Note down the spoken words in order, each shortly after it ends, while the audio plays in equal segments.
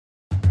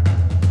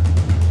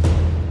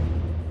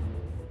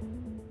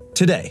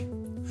Today,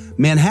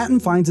 Manhattan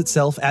finds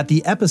itself at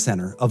the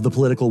epicenter of the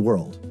political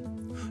world.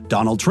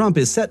 Donald Trump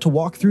is set to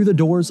walk through the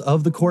doors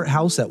of the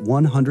courthouse at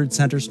 100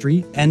 Center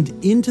Street and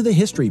into the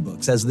history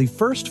books as the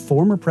first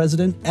former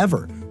president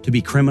ever to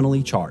be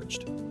criminally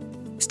charged.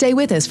 Stay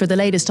with us for the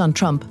latest on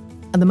Trump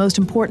and the most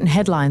important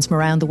headlines from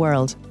around the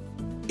world.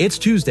 It's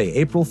Tuesday,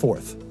 April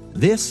 4th.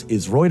 This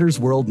is Reuters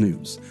World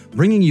News,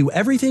 bringing you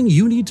everything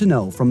you need to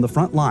know from the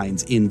front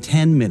lines in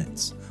 10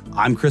 minutes.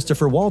 I'm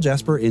Christopher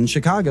Walljasper in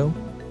Chicago.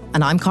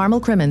 And I'm Carmel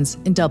Crimmins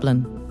in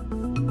Dublin.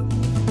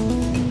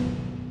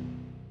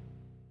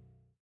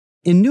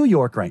 In New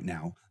York right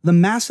now, the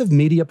massive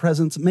media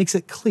presence makes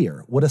it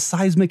clear what a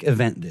seismic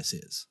event this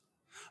is.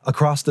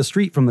 Across the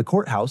street from the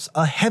courthouse,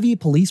 a heavy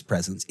police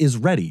presence is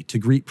ready to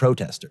greet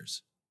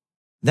protesters.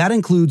 That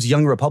includes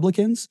young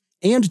Republicans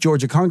and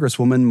Georgia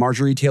Congresswoman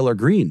Marjorie Taylor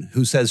Greene,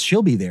 who says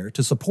she'll be there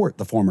to support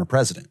the former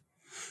president.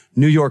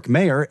 New York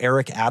Mayor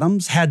Eric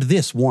Adams had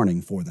this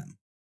warning for them.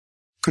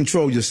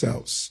 Control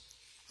yourselves.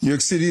 New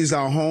York City is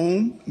our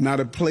home, not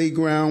a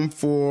playground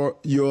for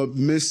your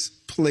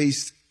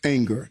misplaced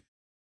anger.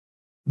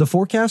 The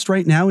forecast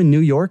right now in New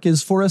York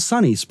is for a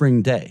sunny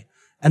spring day.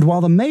 And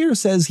while the mayor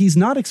says he's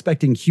not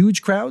expecting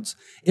huge crowds,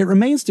 it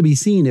remains to be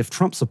seen if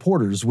Trump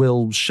supporters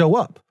will show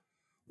up.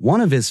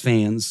 One of his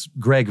fans,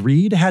 Greg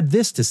Reed, had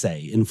this to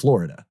say in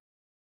Florida.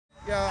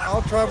 Yeah,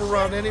 I'll travel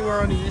around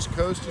anywhere on the East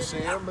Coast to see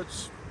him,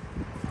 but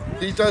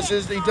he does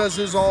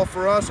his all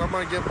for us. I'm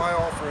going to get my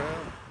all for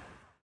him.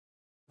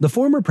 The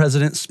former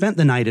president spent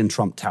the night in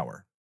Trump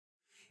Tower.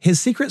 His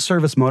Secret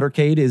Service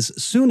motorcade is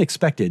soon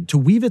expected to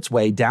weave its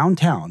way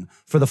downtown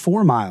for the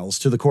 4 miles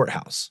to the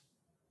courthouse.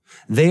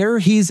 There,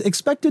 he's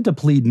expected to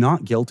plead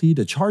not guilty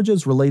to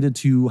charges related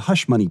to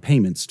hush money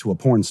payments to a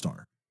porn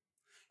star.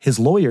 His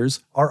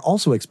lawyers are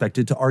also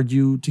expected to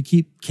argue to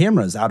keep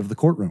cameras out of the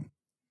courtroom.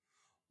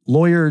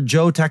 Lawyer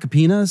Joe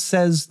Tacopina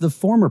says the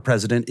former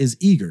president is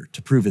eager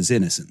to prove his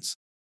innocence.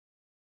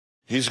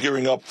 He's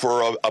gearing up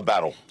for a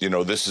battle.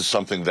 This is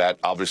something that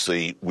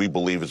obviously we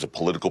believe is a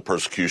political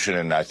persecution,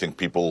 and I think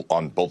people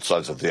on both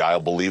sides of the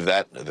aisle believe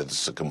that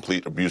it's a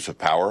complete abuse of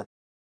power.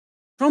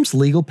 Trump's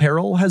legal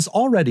peril has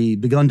already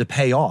begun to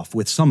pay off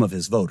with some of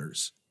his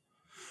voters.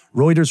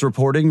 Reuters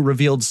reporting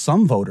revealed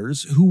some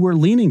voters who were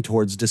leaning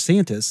towards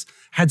DeSantis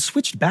had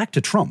switched back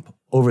to Trump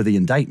over the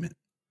indictment.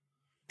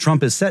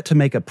 Trump is set to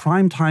make a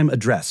primetime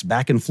address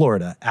back in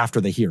Florida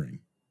after the hearing.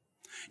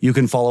 You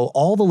can follow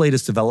all the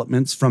latest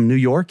developments from New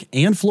York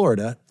and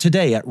Florida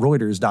today at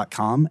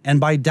Reuters.com and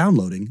by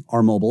downloading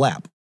our mobile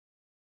app.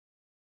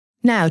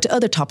 Now to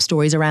other top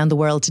stories around the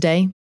world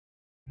today.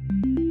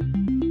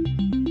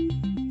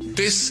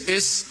 This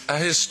is a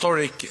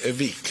historic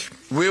week.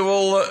 We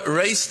will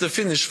raise the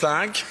Finnish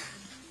flag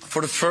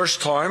for the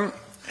first time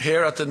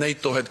here at the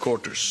NATO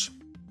headquarters.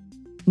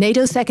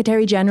 NATO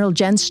Secretary-General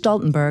Jens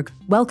Stoltenberg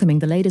welcoming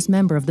the latest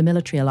member of the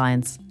military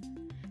alliance.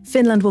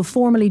 Finland will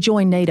formally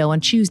join NATO on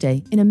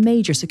Tuesday in a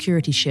major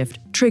security shift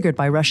triggered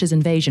by Russia's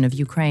invasion of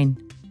Ukraine.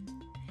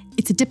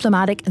 It's a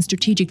diplomatic and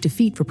strategic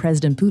defeat for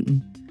President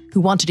Putin, who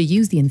wanted to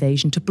use the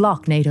invasion to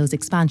block NATO's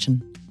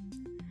expansion.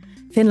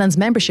 Finland's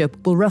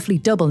membership will roughly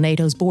double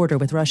NATO's border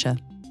with Russia.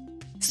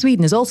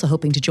 Sweden is also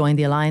hoping to join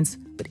the alliance,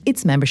 but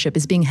its membership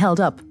is being held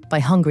up by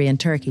Hungary and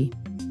Turkey.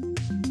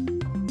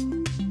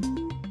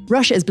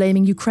 Russia is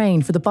blaming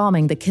Ukraine for the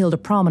bombing that killed a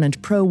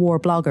prominent pro-war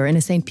blogger in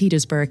a St.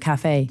 Petersburg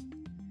cafe.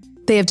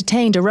 They have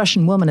detained a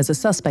Russian woman as a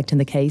suspect in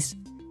the case.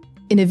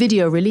 In a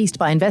video released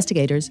by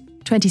investigators,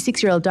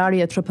 26-year-old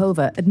Daria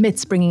Tropova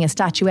admits bringing a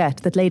statuette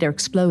that later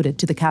exploded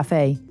to the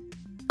cafe.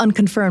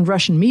 Unconfirmed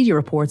Russian media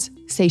reports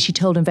say she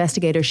told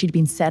investigators she'd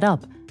been set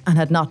up and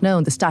had not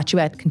known the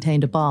statuette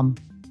contained a bomb.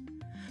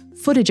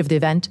 Footage of the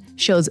event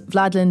shows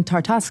Vladlen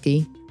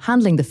Tartarsky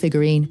handling the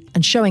figurine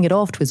and showing it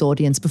off to his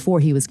audience before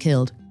he was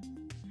killed.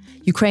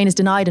 Ukraine has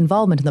denied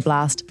involvement in the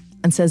blast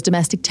and says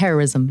domestic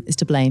terrorism is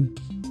to blame.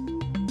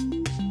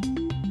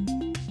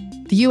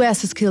 The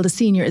US has killed a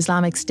senior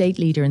Islamic State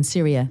leader in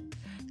Syria.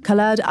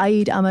 Khaled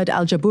Aid Ahmad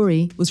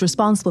al-Jabouri was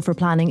responsible for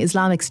planning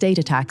Islamic State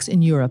attacks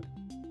in Europe.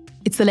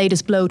 It's the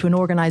latest blow to an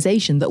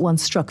organisation that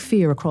once struck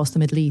fear across the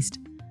Middle East.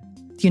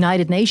 The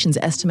United Nations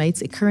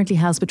estimates it currently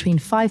has between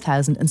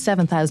 5,000 and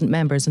 7,000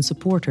 members and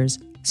supporters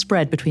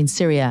spread between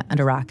Syria and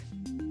Iraq.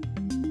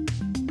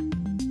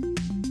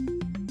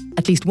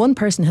 At least one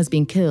person has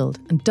been killed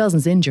and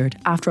dozens injured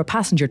after a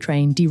passenger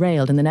train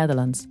derailed in the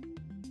Netherlands.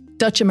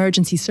 Dutch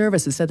emergency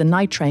services said the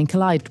night train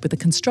collided with a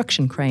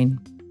construction crane.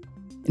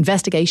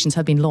 Investigations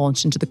have been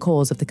launched into the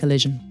cause of the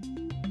collision.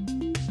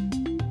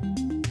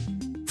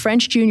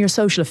 French Junior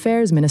Social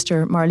Affairs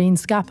Minister Marlene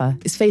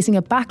Schiappa is facing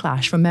a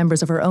backlash from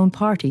members of her own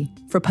party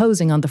for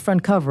posing on the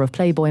front cover of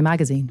Playboy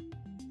magazine.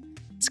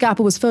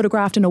 Schiappa was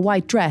photographed in a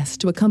white dress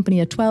to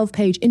accompany a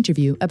 12-page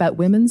interview about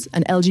women's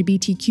and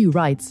LGBTQ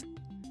rights.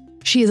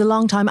 She is a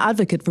long-time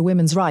advocate for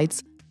women's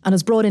rights and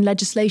has brought in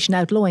legislation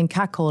outlawing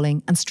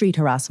catcalling and street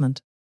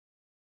harassment.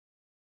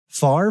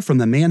 Far from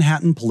the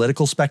Manhattan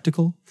political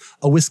spectacle,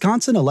 a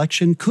Wisconsin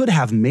election could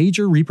have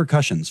major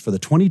repercussions for the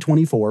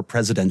 2024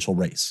 presidential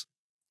race.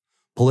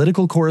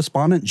 Political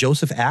correspondent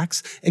Joseph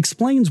Axe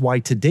explains why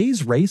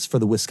today's race for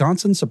the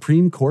Wisconsin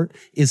Supreme Court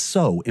is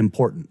so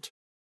important.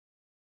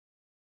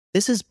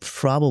 This is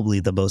probably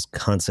the most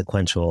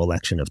consequential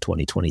election of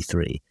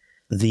 2023.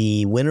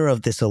 The winner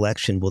of this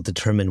election will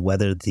determine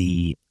whether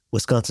the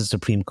Wisconsin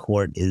Supreme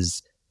Court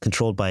is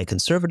controlled by a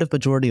conservative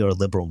majority or a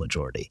liberal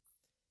majority.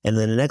 And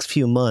in the next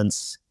few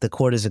months, the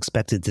court is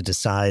expected to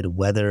decide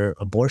whether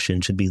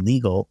abortion should be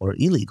legal or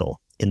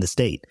illegal in the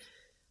state.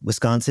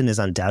 Wisconsin is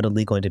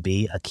undoubtedly going to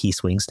be a key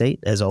swing state,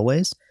 as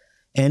always.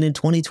 And in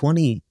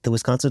 2020, the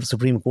Wisconsin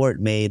Supreme Court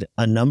made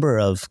a number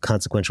of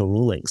consequential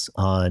rulings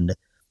on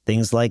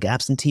things like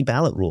absentee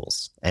ballot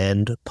rules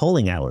and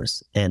polling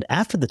hours. And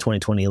after the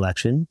 2020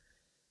 election,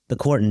 the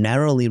court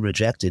narrowly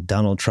rejected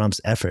Donald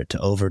Trump's effort to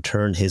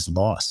overturn his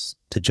loss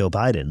to Joe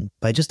Biden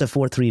by just a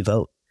 4-3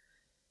 vote.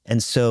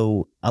 And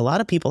so a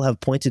lot of people have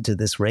pointed to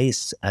this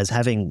race as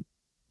having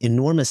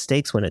enormous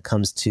stakes when it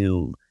comes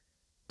to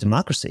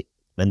democracy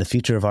and the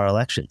future of our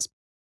elections.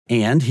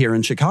 And here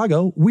in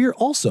Chicago, we're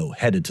also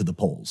headed to the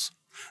polls.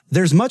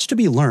 There's much to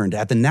be learned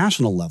at the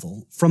national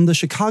level from the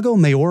Chicago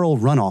mayoral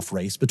runoff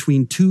race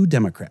between two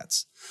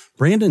Democrats.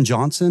 Brandon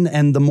Johnson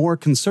and the more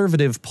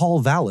conservative Paul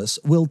Vallis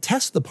will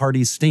test the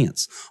party's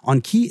stance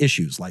on key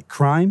issues like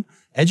crime,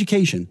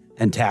 education,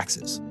 and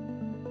taxes.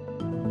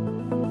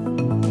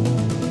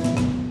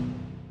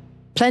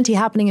 Plenty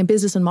happening in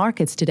business and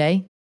markets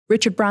today.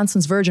 Richard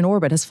Branson's Virgin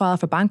Orbit has filed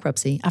for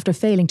bankruptcy after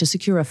failing to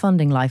secure a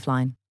funding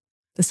lifeline.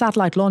 The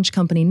satellite launch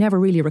company never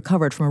really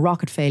recovered from a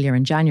rocket failure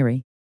in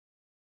January.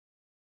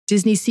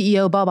 Disney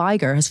CEO Bob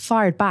Iger has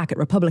fired back at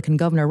Republican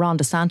Governor Ron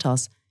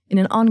DeSantis in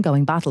an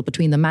ongoing battle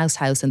between the Mouse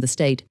House and the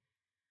state.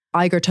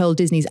 Iger told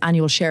Disney's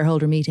annual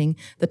shareholder meeting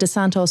that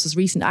DeSantis'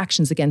 recent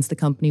actions against the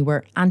company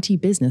were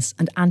anti-business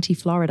and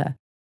anti-Florida.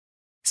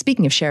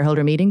 Speaking of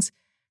shareholder meetings,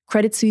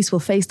 Credit Suisse will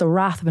face the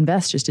wrath of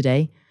investors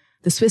today.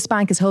 The Swiss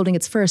bank is holding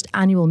its first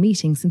annual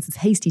meeting since its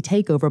hasty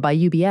takeover by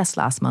UBS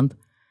last month.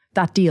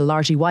 That deal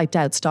largely wiped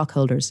out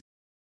stockholders.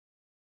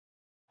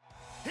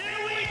 Here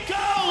we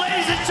go,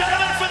 ladies and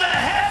gentlemen, for the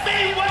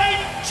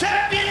heavyweight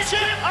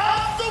championship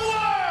of the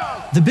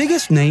world! The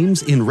biggest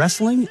names in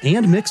wrestling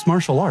and mixed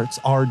martial arts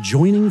are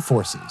joining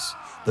forces.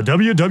 The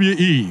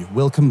WWE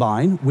will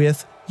combine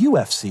with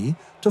UFC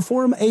to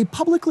form a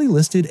publicly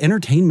listed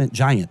entertainment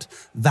giant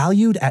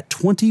valued at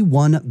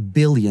 $21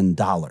 billion.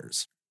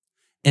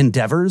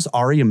 Endeavor's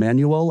Ari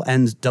Emanuel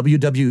and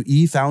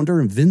WWE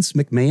founder Vince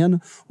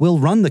McMahon will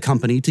run the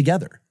company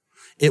together.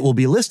 It will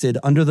be listed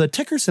under the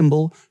ticker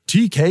symbol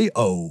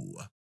TKO.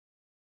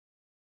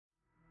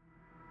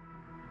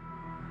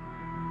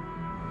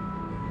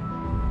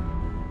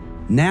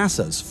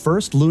 NASA's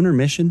first lunar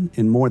mission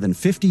in more than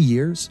 50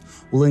 years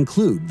will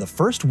include the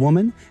first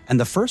woman and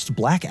the first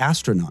black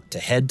astronaut to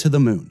head to the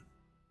moon.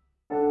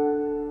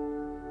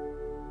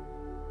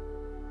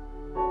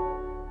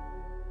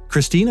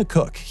 Christina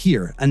Koch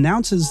here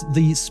announces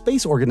the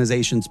space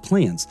organization's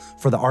plans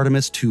for the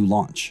Artemis II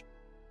launch.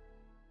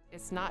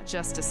 It's not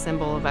just a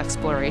symbol of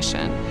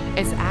exploration.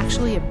 It's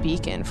actually a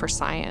beacon for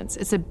science.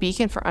 It's a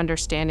beacon for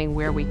understanding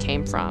where we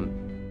came from.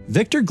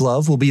 Victor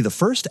Glove will be the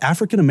first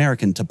African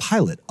American to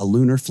pilot a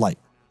lunar flight.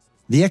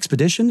 The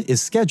expedition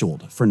is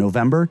scheduled for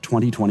November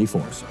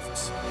 2024.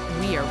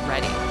 We are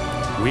ready.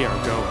 We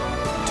are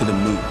going to the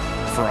moon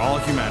for all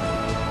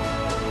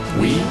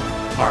humanity. We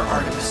are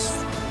Artemis.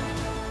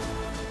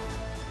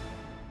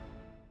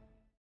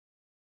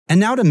 And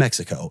now to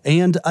Mexico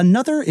and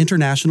another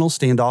international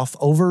standoff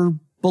over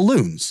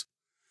balloons.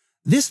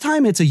 This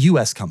time it's a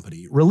U.S.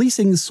 company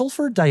releasing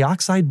sulfur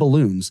dioxide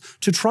balloons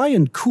to try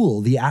and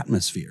cool the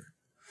atmosphere.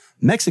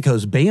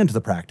 Mexico's banned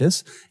the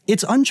practice.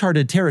 It's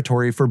uncharted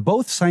territory for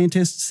both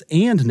scientists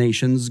and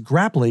nations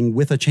grappling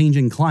with a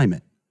changing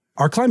climate.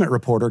 Our climate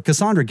reporter,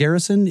 Cassandra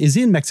Garrison, is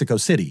in Mexico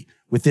City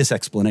with this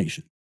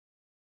explanation.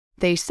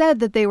 They said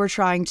that they were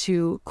trying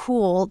to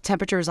cool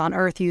temperatures on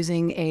Earth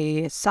using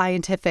a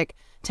scientific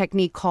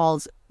technique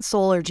called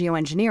solar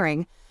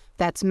geoengineering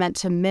that's meant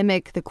to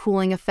mimic the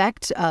cooling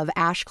effect of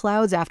ash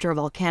clouds after a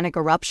volcanic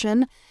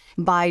eruption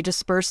by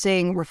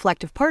dispersing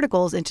reflective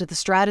particles into the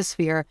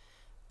stratosphere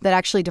that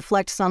actually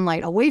deflect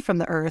sunlight away from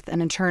the Earth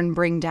and in turn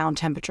bring down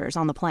temperatures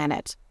on the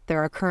planet.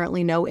 There are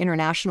currently no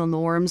international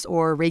norms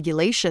or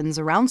regulations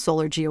around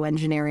solar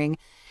geoengineering.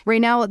 Right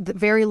now,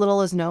 very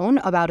little is known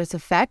about its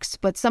effects,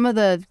 but some of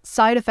the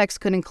side effects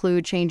could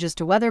include changes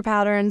to weather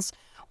patterns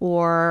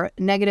or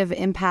negative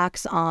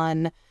impacts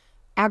on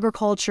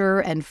agriculture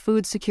and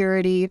food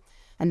security,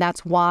 and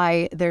that's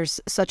why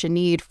there's such a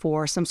need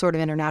for some sort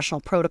of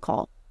international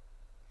protocol.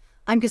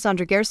 I'm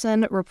Cassandra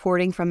Gerson,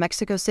 reporting from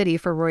Mexico City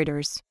for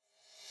Reuters.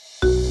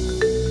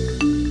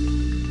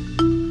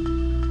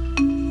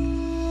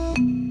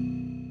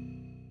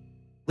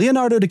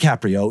 Leonardo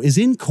DiCaprio is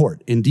in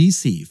court in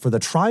D.C. for the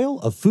trial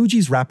of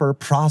Fugees rapper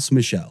Pras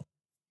Michel.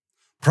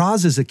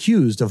 Pras is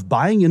accused of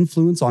buying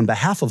influence on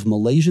behalf of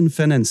Malaysian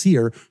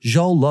financier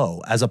Zhou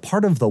Lo as a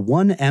part of the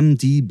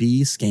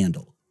 1MDB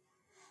scandal.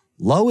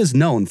 Lo is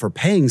known for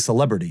paying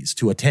celebrities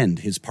to attend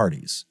his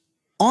parties.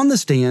 On the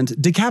stand,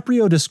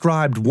 DiCaprio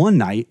described one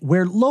night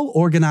where Lowe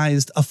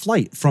organized a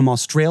flight from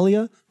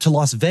Australia to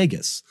Las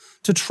Vegas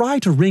to try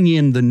to ring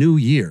in the new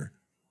year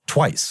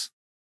twice.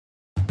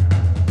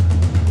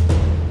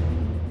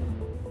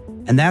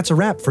 And that's a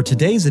wrap for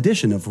today's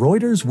edition of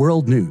Reuters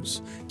World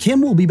News.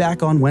 Kim will be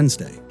back on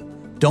Wednesday.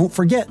 Don't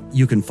forget,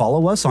 you can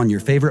follow us on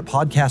your favorite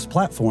podcast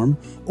platform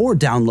or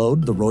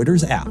download the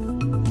Reuters app.